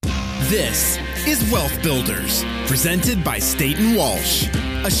This is Wealth Builders, presented by Staten Walsh,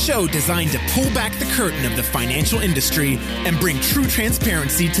 a show designed to pull back the curtain of the financial industry and bring true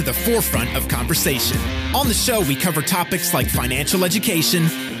transparency to the forefront of conversation. On the show, we cover topics like financial education,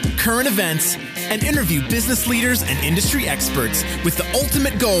 current events, and interview business leaders and industry experts with the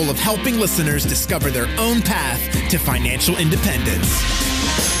ultimate goal of helping listeners discover their own path to financial independence.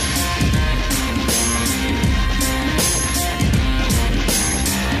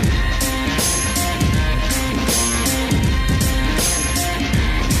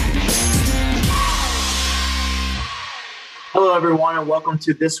 Hello, everyone, and welcome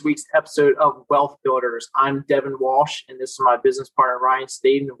to this week's episode of Wealth Builders. I'm Devin Walsh, and this is my business partner, Ryan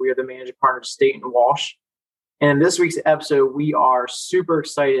Staten. We are the managing partner of Staten Walsh. And in this week's episode, we are super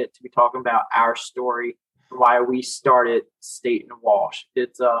excited to be talking about our story, why we started Staten Walsh.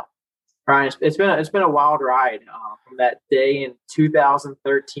 Ryan, it's been a wild ride from that day in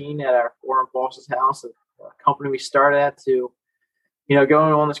 2013 at our former boss's house, a company we started at, to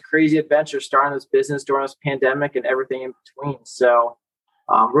going on this crazy adventure, starting this business during this pandemic and everything in between. So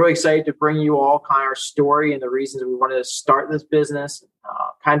I'm really excited to bring you all kind of our story and the reasons we wanted to start this business,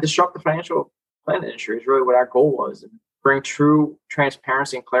 kind of disrupt the financial planning industry is really what our goal was, and bring true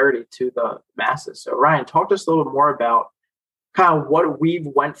transparency and clarity to the masses. So Ryan, talk to us a little bit more about kind of what we've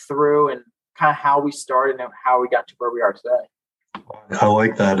went through and kind of how we started and how we got to where we are today. I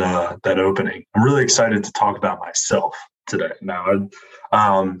like that opening. I'm really excited to talk about myself today. No,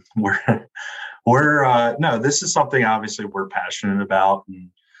 this is something obviously we're passionate about. And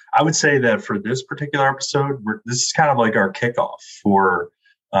I would say that for this particular episode, this is kind of like our kickoff for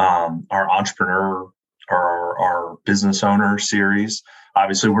our entrepreneur or our business owner series.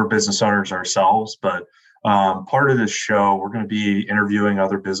 Obviously, we're business owners ourselves, but part of this show, we're going to be interviewing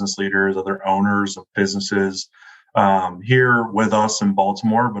other business leaders, other owners of businesses here with us in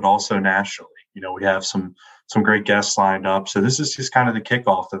Baltimore, but also nationally. We have some great guests lined up. So this is just kind of the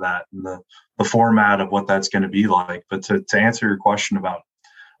kickoff to that and the format of what that's going to be like. But to answer your question about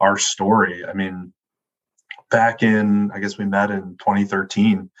our story, I mean, back in, I guess we met in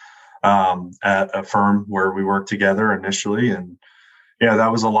 2013 at a firm where we worked together initially. And,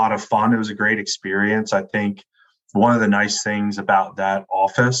 that was a lot of fun. It was a great experience. I think one of the nice things about that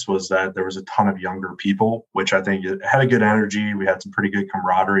office was that there was a ton of younger people, which I think it had a good energy. We had some pretty good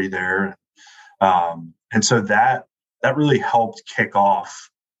camaraderie there. And so that really helped kick off,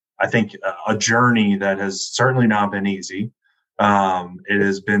 I think, a journey that has certainly not been easy. It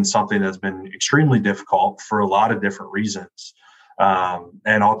has been something that's been extremely difficult for a lot of different reasons.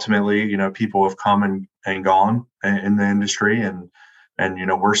 And ultimately, people have come and gone in the industry, and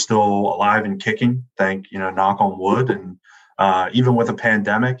we're still alive and kicking, knock on wood. And even with a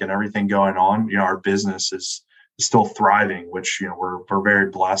pandemic and everything going on, our business is still thriving, which, we're very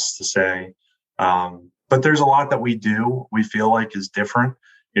blessed to say. But there's a lot that we do, we feel like is different.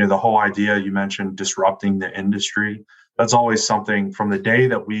 The whole idea you mentioned, disrupting the industry, that's always something from the day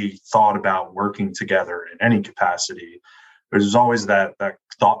that we thought about working together in any capacity. There's always that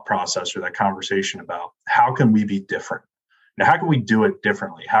thought process or that conversation about how can we be different? Now, how can we do it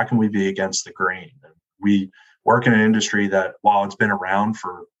differently? How can we be against the grain? And we work in an industry that, while it's been around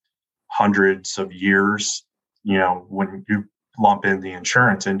for hundreds of years, when you lump in the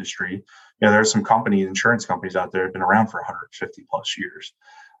insurance industry, there are some insurance companies out there that have been around for 150 plus years.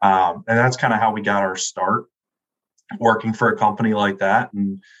 And that's kind of how we got our start working for a company like that.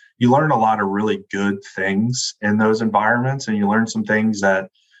 And you learn a lot of really good things in those environments. And you learn some things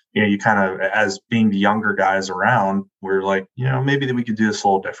that, you kind of, as being the younger guys around, we're like, maybe that we could do this a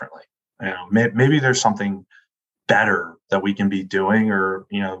little differently. Maybe there's something better that we can be doing, or,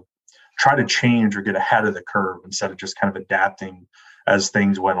 try to change or get ahead of the curve instead of just kind of adapting as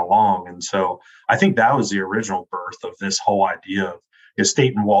things went along. And so I think that was the original birth of this whole idea of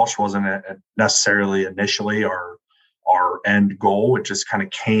Staten Walsh wasn't necessarily initially our end goal. It just kind of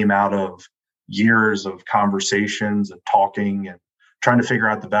came out of years of conversations and talking and trying to figure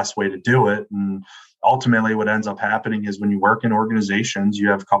out the best way to do it. And ultimately what ends up happening is when you work in organizations, you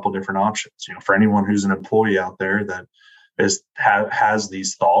have a couple different options. For anyone who's an employee out there that has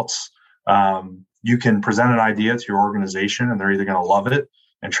these thoughts, you can present an idea to your organization, and they're either going to love it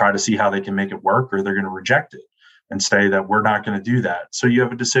and try to see how they can make it work, or they're going to reject it and say that we're not going to do that. So you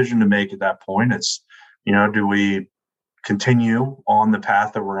have a decision to make at that point. It's, do we continue on the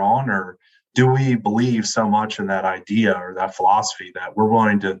path that we're on, or do we believe so much in that idea or that philosophy that we're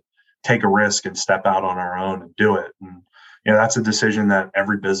willing to take a risk and step out on our own and do it? And, that's a decision that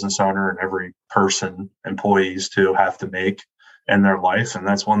every business owner and every person, employees too, have to make in their life. And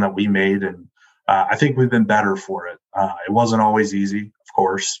that's one that we made. And I think we've been better for it. It wasn't always easy, of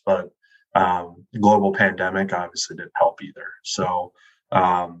course, but Global pandemic obviously didn't help either. So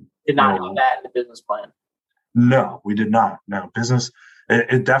did not have that in the business plan. No, we did not. No, business,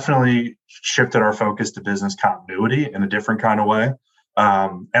 it definitely shifted our focus to business continuity in a different kind of way.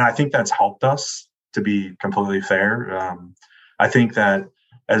 And I think that's helped us, to be completely fair. I think that,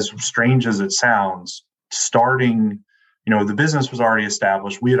 as strange as it sounds, starting, the business was already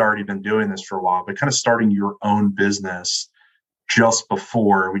established. We had already been doing this for a while, but kind of starting your own business just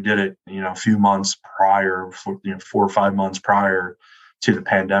before we did it, a few months prior, 4 or 5 months prior to the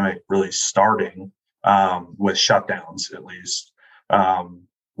pandemic really starting, with shutdowns, at least.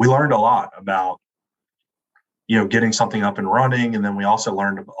 We learned a lot about, getting something up and running. And then we also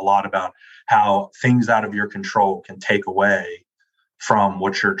learned a lot about how things out of your control can take away from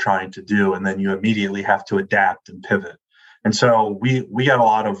what you're trying to do. And then you immediately have to adapt and pivot. And so we got a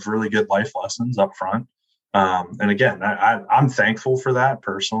lot of really good life lessons up front. And again, I'm thankful for that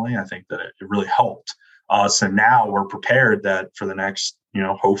personally. I think that it really helped us. And now we're prepared that for the next,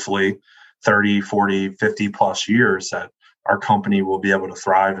 hopefully 30, 40, 50 plus years, that our company will be able to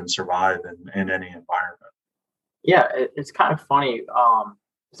thrive and survive in any environment. Yeah, it's kind of funny.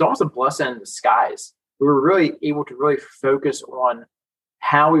 It's almost a blessing in disguise. We were really able to really focus on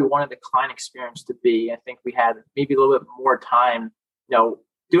how we wanted the client experience to be. I think we had maybe a little bit more time,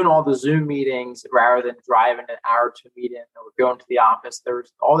 doing all the Zoom meetings rather than driving an hour to a meeting or going to the office. There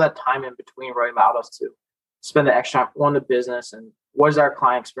was all that time in between really allowed us to spend the extra time on the business and what does our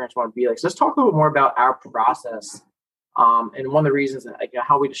client experience want to be like. So let's talk a little more about our process. And one of the reasons that,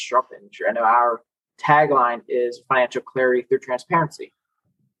 how we disrupt the industry. I know our tagline is financial clarity through transparency.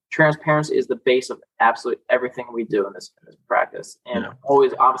 Transparency is the base of absolutely everything we do in this practice, and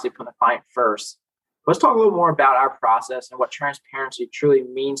always obviously put the client first. Let's talk a little more about our process and what transparency truly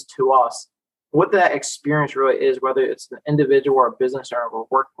means to us, what that experience really is, whether it's an individual or a business owner we're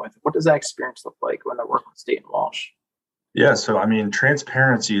working with. What does that experience look like when they're working with Staten Walsh? Yeah, so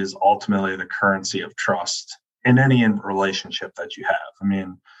transparency is ultimately the currency of trust in any relationship that you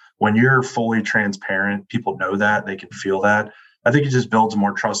have. When you're fully transparent, people know that, they can feel that. I think it just builds a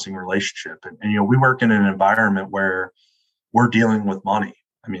more trusting relationship. And we work in an environment where we're dealing with money.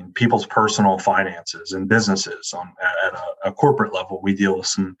 People's personal finances and businesses at a corporate level. We deal with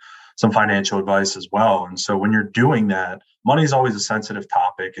some financial advice as well. And so when you're doing that, money is always a sensitive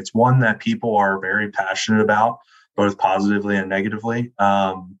topic. It's one that people are very passionate about, both positively and negatively.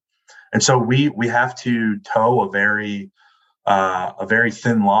 And so we have to toe a very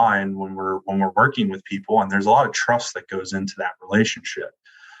thin line when we're working with people, and there's a lot of trust that goes into that relationship.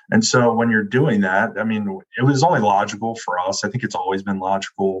 And so when you're doing that, it was only logical for us. I think it's always been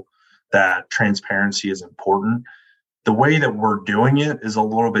logical that transparency is important. The way that we're doing it is a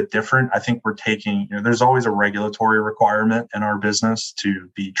little bit different. I think we're taking, there's always a regulatory requirement in our business to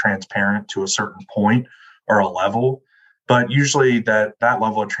be transparent to a certain point or a level. But usually that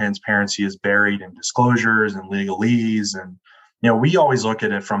level of transparency is buried in disclosures and legalese. And, we always look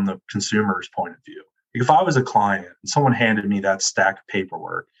at it from the consumer's point of view. If I was a client and someone handed me that stack of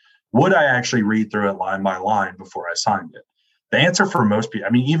paperwork, would I actually read through it line by line before I signed it? The answer for most people,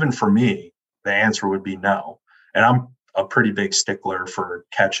 even for me, the answer would be no. And I'm a pretty big stickler for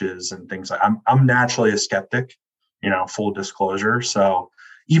catches and things like I'm naturally a skeptic, full disclosure. So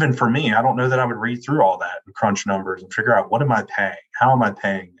even for me, I don't know that I would read through all that and crunch numbers and figure out, what am I paying? How am I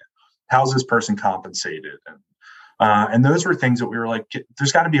paying it? How's this person compensated? And those were things that we were like,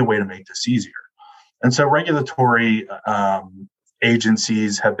 there's got to be a way to make this easier. And so regulatory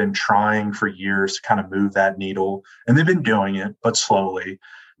agencies have been trying for years to kind of move that needle, and they've been doing it, but slowly.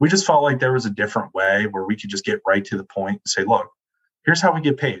 We just felt like there was a different way where we could just get right to the point and say, look, here's how we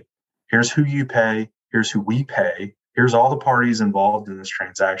get paid. Here's who you pay. Here's who we pay. Here's all the parties involved in this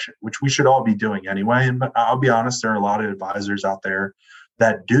transaction, which we should all be doing anyway. And I'll be honest, there are a lot of advisors out there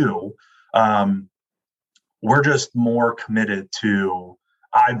that do. We're just more committed to,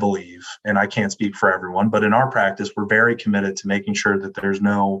 I believe, and I can't speak for everyone, but in our practice, we're very committed to making sure that there's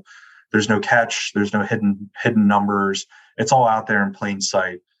no catch, there's no hidden numbers. It's all out there in plain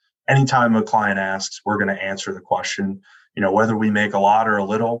sight. Anytime a client asks, we're going to answer the question. Whether we make a lot or a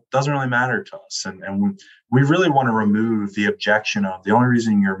little doesn't really matter to us. And we really want to remove the objection of the only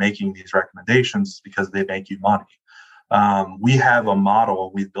reason you're making these recommendations is because they make you money. We have a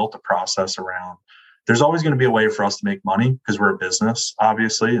model, we've built a process around. There's always going to be a way for us to make money because we're a business,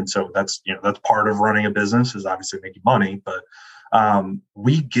 obviously. And so that's part of running a business is obviously making money. But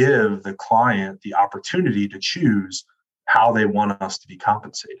we give the client the opportunity to choose how they want us to be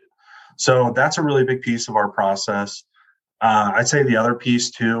compensated. So that's a really big piece of our process. I'd say the other piece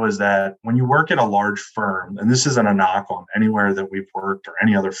too is that when you work at a large firm, and this isn't a knock on anywhere that we've worked or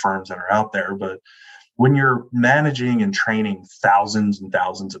any other firms that are out there, but when you're managing and training thousands and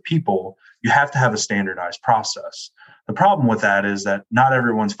thousands of people, you have to have a standardized process. The problem with that is that not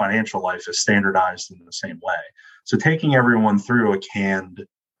everyone's financial life is standardized in the same way. So taking everyone through a canned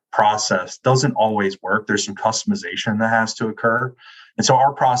process doesn't always work. There's some customization that has to occur. And so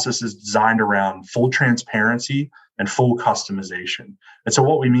our process is designed around full transparency and full customization. And so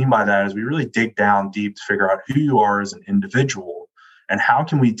what we mean by that is we really dig down deep to figure out who you are as an individual and how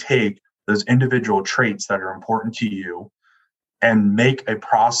can we take those individual traits that are important to you and make a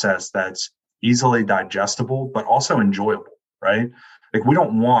process that's easily digestible, but also enjoyable, right? Like we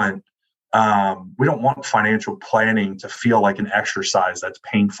don't want financial planning to feel like an exercise that's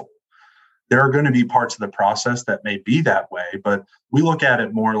painful. There are going to be parts of the process that may be that way, but we look at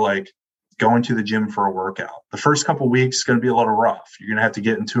it more like going to the gym for a workout. The first couple of weeks is going to be a little rough. You're going to have to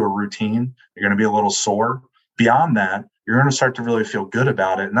get into a routine. You're going to be a little sore. Beyond that, you're going to start to really feel good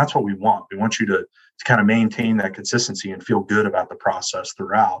about it. And that's what we want. We want you to kind of maintain that consistency and feel good about the process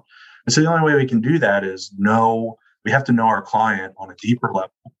throughout. And so the only way we can do that is we have to know our client on a deeper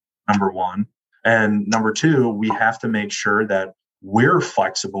level, number one. And number two, we have to make sure that we're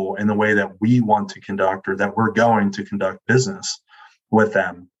flexible in the way that we want to conduct or that we're going to conduct business with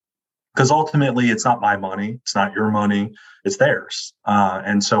them. Because ultimately, it's not my money, it's not your money, it's theirs.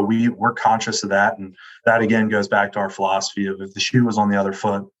 And so we're conscious of that. And that, again, goes back to our philosophy of if the shoe was on the other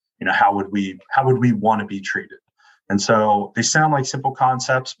foot, how would we want to be treated? And so they sound like simple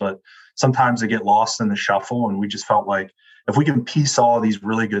concepts, but sometimes they get lost in the shuffle. And we just felt like if we can piece all of these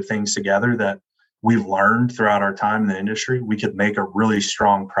really good things together that we've learned throughout our time in the industry, we could make a really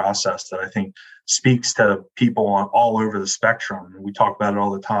strong process that I think speaks to people all over the spectrum. And we talk about it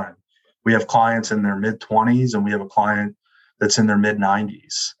all the time. We have clients in their mid-20s and we have a client that's in their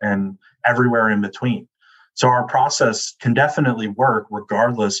mid-90s and everywhere in between. So our process can definitely work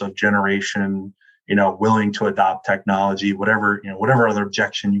regardless of generation, willing to adopt technology, whatever other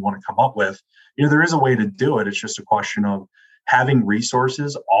objection you want to come up with. There is a way to do it. It's just a question of having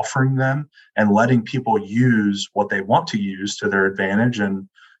resources, offering them, and letting people use what they want to use to their advantage and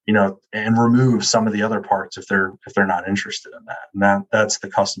remove some of the other parts if they're not interested in that. And that's the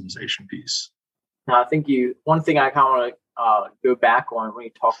customization piece. Now, I think one thing I kind of want to go back on when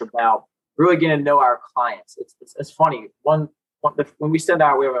you talk about really getting to know our clients. It's funny. When we send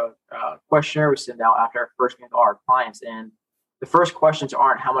out, we have a questionnaire we send out after our first meeting to our clients, and the first questions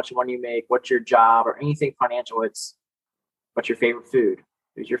aren't how much money you make, what's your job, or anything financial. It's what's your favorite food,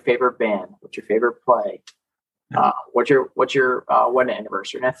 who's your favorite band, what's your favorite play. What's your wedding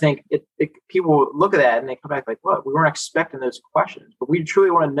anniversary? And I think people look at that and they come back like, "What? We weren't expecting those questions." But we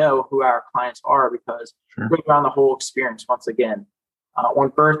truly want to know who our clients are because we're around the whole experience. Once again, on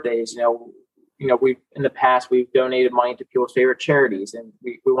birthdays, we in the past we've donated money to people's favorite charities, and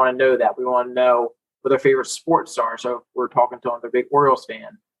we want to know that. We want to know what their favorite sports are. So if we're talking to them, they're a big Orioles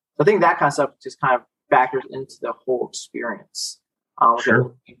fan. So I think that kind of stuff just kind of factors into the whole experience. Which is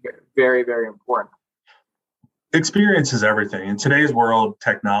very, very important. Experience is everything. In today's world,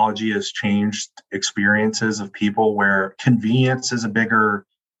 technology has changed experiences of people where convenience is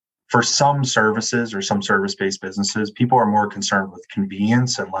for some services or some service-based businesses, people are more concerned with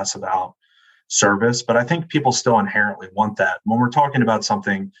convenience and less about service. But I think people still inherently want that. When we're talking about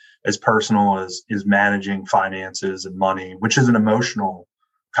something as personal as managing finances and money, which is an emotional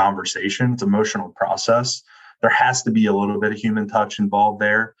conversation, it's an emotional process, there has to be a little bit of human touch involved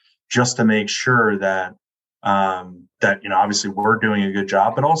there just to make sure that obviously we're doing a good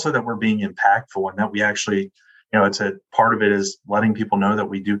job, but also that we're being impactful and that we actually, it's a part of it is letting people know that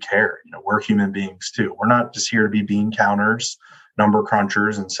we do care. We're human beings too. We're not just here to be bean counters, number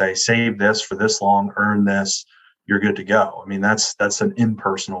crunchers and say, save this for this long, earn this, you're good to go. I mean, that's an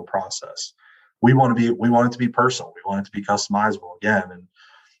impersonal process. We want it to be personal. We want it to be customizable again. And,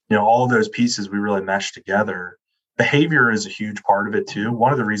 all of those pieces we really mesh together. Behavior is a huge part of it too.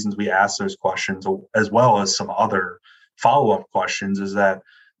 One of the reasons we ask those questions, as well as some other follow-up questions, is that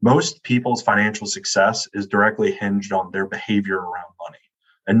most people's financial success is directly hinged on their behavior around money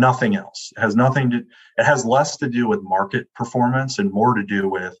and nothing else. It has less to do with market performance and more to do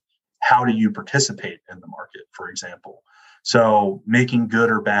with how do you participate in the market, for example. So making good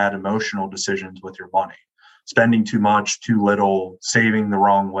or bad emotional decisions with your money, spending too much, too little, saving the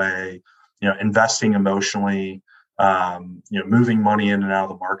wrong way, investing emotionally, moving money in and out of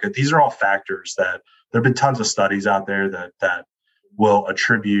the market. These are all factors that there have been tons of studies out there that will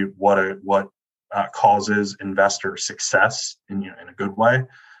attribute what causes investor success in a good way.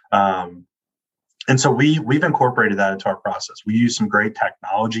 And And so we've incorporated that into our process. We use some great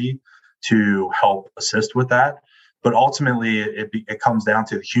technology to help assist with that, but ultimately it comes down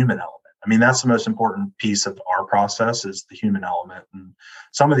to the human element. I mean, that's the most important piece of our process is the human element. And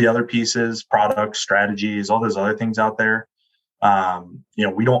some of the other pieces, products, strategies, all those other things out there,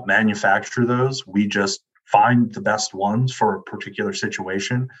 we don't manufacture those. We just find the best ones for a particular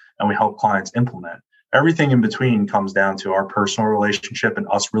situation, and we help clients implement. Everything in between comes down to our personal relationship and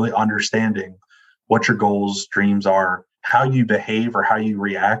us really understanding what your goals, dreams are, how you behave or how you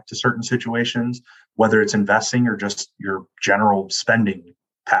react to certain situations, whether it's investing or just your general spending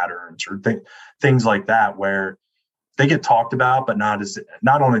patterns or things like that, where they get talked about, but not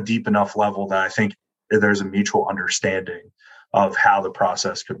on a deep enough level that I think there's a mutual understanding of how the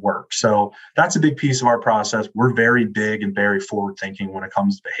process could work. So that's a big piece of our process. We're very big and very forward thinking when it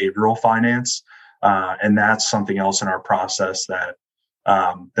comes to behavioral finance. And that's something else in our process that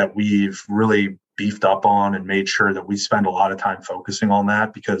we've really beefed up on and made sure that we spend a lot of time focusing on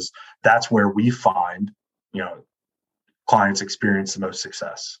that, because that's where we find, clients experience the most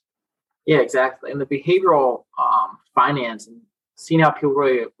success. Yeah, exactly. And the behavioral finance and seeing how people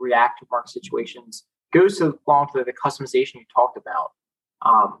really react to market situations goes along to the customization you talked about.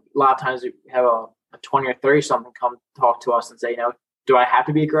 A lot of times we have a 20 or 30 something come talk to us and say, do I have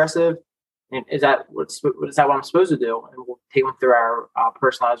to be aggressive? And is that what I'm supposed to do? And we'll take them through our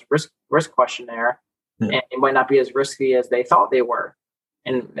personalized risk questionnaire. Yeah. And it might not be as risky as they thought they were.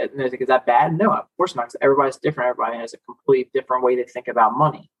 And they're like, is that bad? No, of course not. Everybody's different. Everybody has a completely different way to think about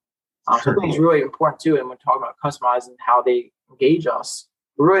money. Sure. Something is really important too. And when talking about customizing how they engage us,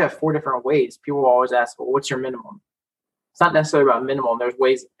 we really have 4 different ways. People always ask, well, what's your minimum? It's not necessarily about minimum. There's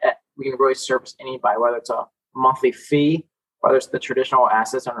ways that we can really service anybody, whether it's a monthly fee, whether it's the traditional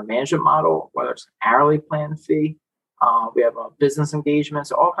assets under management model, whether it's an hourly plan fee. We have a business engagement,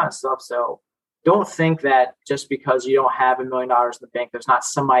 so all kinds of stuff. So don't think that just because you don't have $1 million in the bank, there's not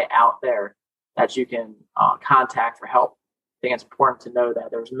somebody out there that you can contact for help. I think it's important to know that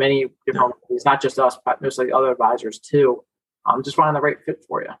there's many different ways, not just us, but most like other advisors too. Just finding the right fit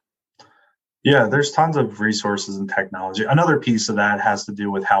for you. Yeah, there's tons of resources and technology. Another piece of that has to do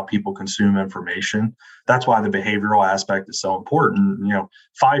with how people consume information. That's why the behavioral aspect is so important.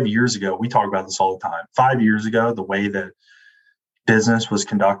 5 years ago, we talk about this all the time. 5 years ago, the way that business was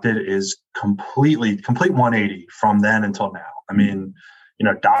conducted is complete 180 from then until now. I mean,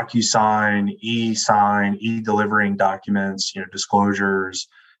 DocuSign, e-sign, e-delivering documents, disclosures,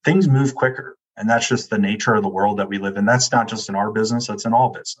 things move quicker. And that's just the nature of the world that we live in. That's not just in our business, that's in all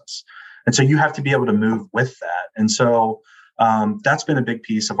business. And so you have to be able to move with that. And so that's been a big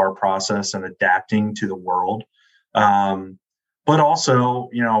piece of our process and adapting to the world. But also,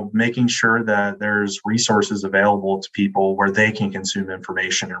 making sure that there's resources available to people where they can consume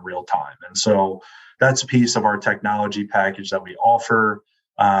information in real time. And so that's a piece of our technology package that we offer.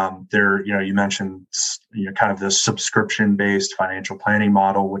 You mentioned, kind of the subscription-based financial planning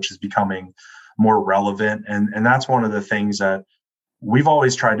model, which is becoming more relevant. And that's one of the things that we've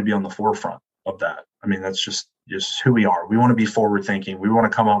always tried to be on the forefront of that. I mean, that's just who we are. We want to be forward thinking. We want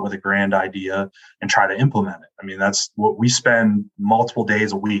to come up with a grand idea and try to implement it. I mean, that's what we spend multiple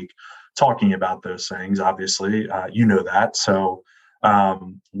days a week talking about those things. Obviously, that. So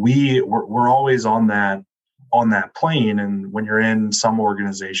we're always on that plane. And when you're in some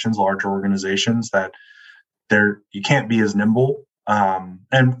organizations, larger organizations, that you can't be as nimble.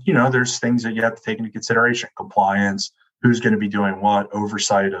 And there's things that you have to take into consideration: compliance, who's going to be doing what,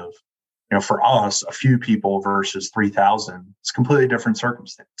 oversight of, for us, a few people versus 3,000. It's a completely different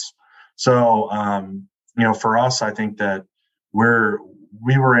circumstance. So, for us, I think that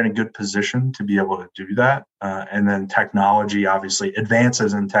we were in a good position to be able to do that. And then technology, obviously,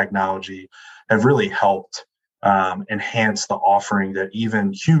 advances in technology have really helped enhance the offering that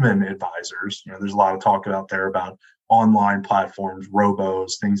even human advisors, there's a lot of talk out there about online platforms,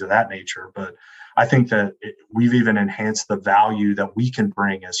 robos, things of that nature. But I think that we've even enhanced the value that we can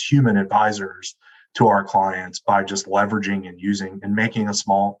bring as human advisors to our clients by just leveraging and using and making it's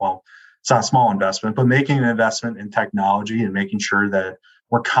not a small investment, but making an investment in technology and making sure that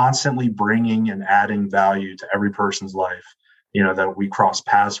we're constantly bringing and adding value to every person's life, that we cross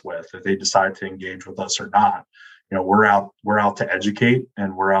paths with, if they decide to engage with us or not. We're out to educate,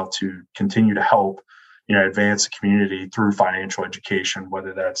 and we're out to continue to help, advance the community through financial education,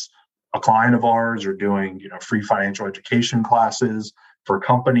 whether that's a client of ours or doing, free financial education classes for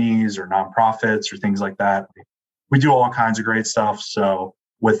companies or nonprofits or things like that. We do all kinds of great stuff. So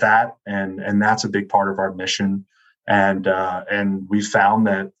with that, and that's a big part of our mission. And we found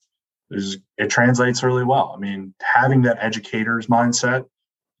that it translates really well. I mean, having that educator's mindset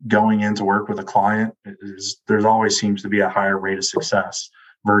going in to work with a client, there's always seems to be a higher rate of success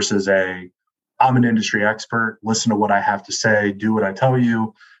versus I'm an industry expert, listen to what I have to say, do what I tell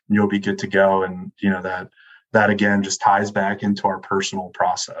you, and you'll be good to go. And, that again, just ties back into our personal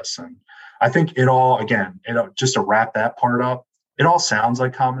process. And I think just to wrap that part up, it all sounds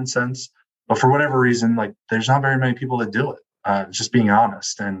like common sense, but for whatever reason, like there's not very many people that do it, just being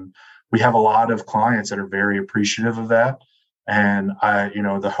honest. And we have a lot of clients that are very appreciative of that. And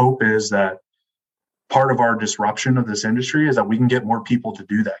the hope is that part of our disruption of this industry is that we can get more people to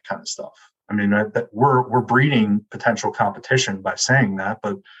do that kind of stuff. I mean, that we're breeding potential competition by saying that,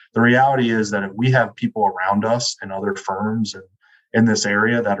 but the reality is that if we have people around us and other firms and in this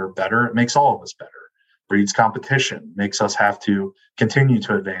area that are better, it makes all of us better. Breeds competition, makes us have to continue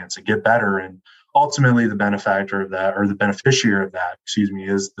to advance and get better. And ultimately, the benefactor of that, or the beneficiary of that,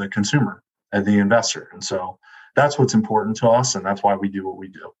 is the consumer and the investor. And so that's what's important to us, and that's why we do what we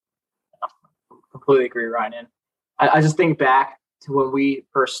do. Completely agree, Ryan. And I just think back to when we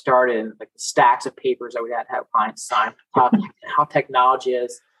first started, like the stacks of papers that we had to have clients sign, how technology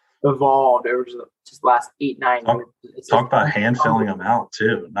has evolved over just the last 8-9 years. Talk about hand filling them out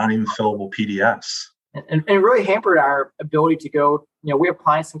too, not even fillable PDFs. And it really hampered our ability to go, we have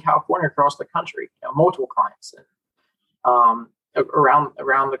clients in California across the country, multiple clients and around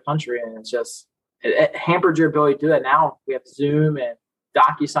the country. And it hampered your ability to do that. Now we have Zoom and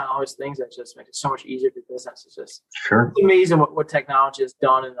DocuSign, all those things that just make it so much easier for business. It's just It's amazing what technology has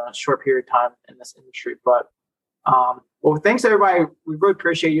done in a short period of time in this industry. But well, thanks everybody. We really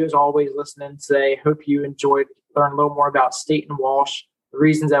appreciate you as always listening today. Hope you enjoyed learning a little more about Staton Walsh, the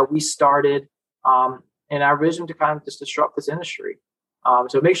reasons that we started, and our vision to kind of just disrupt this industry.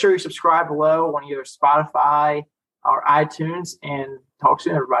 So make sure you subscribe below on either Spotify or iTunes, and talk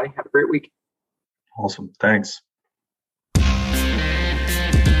soon, everybody. Have a great week. Awesome. Thanks.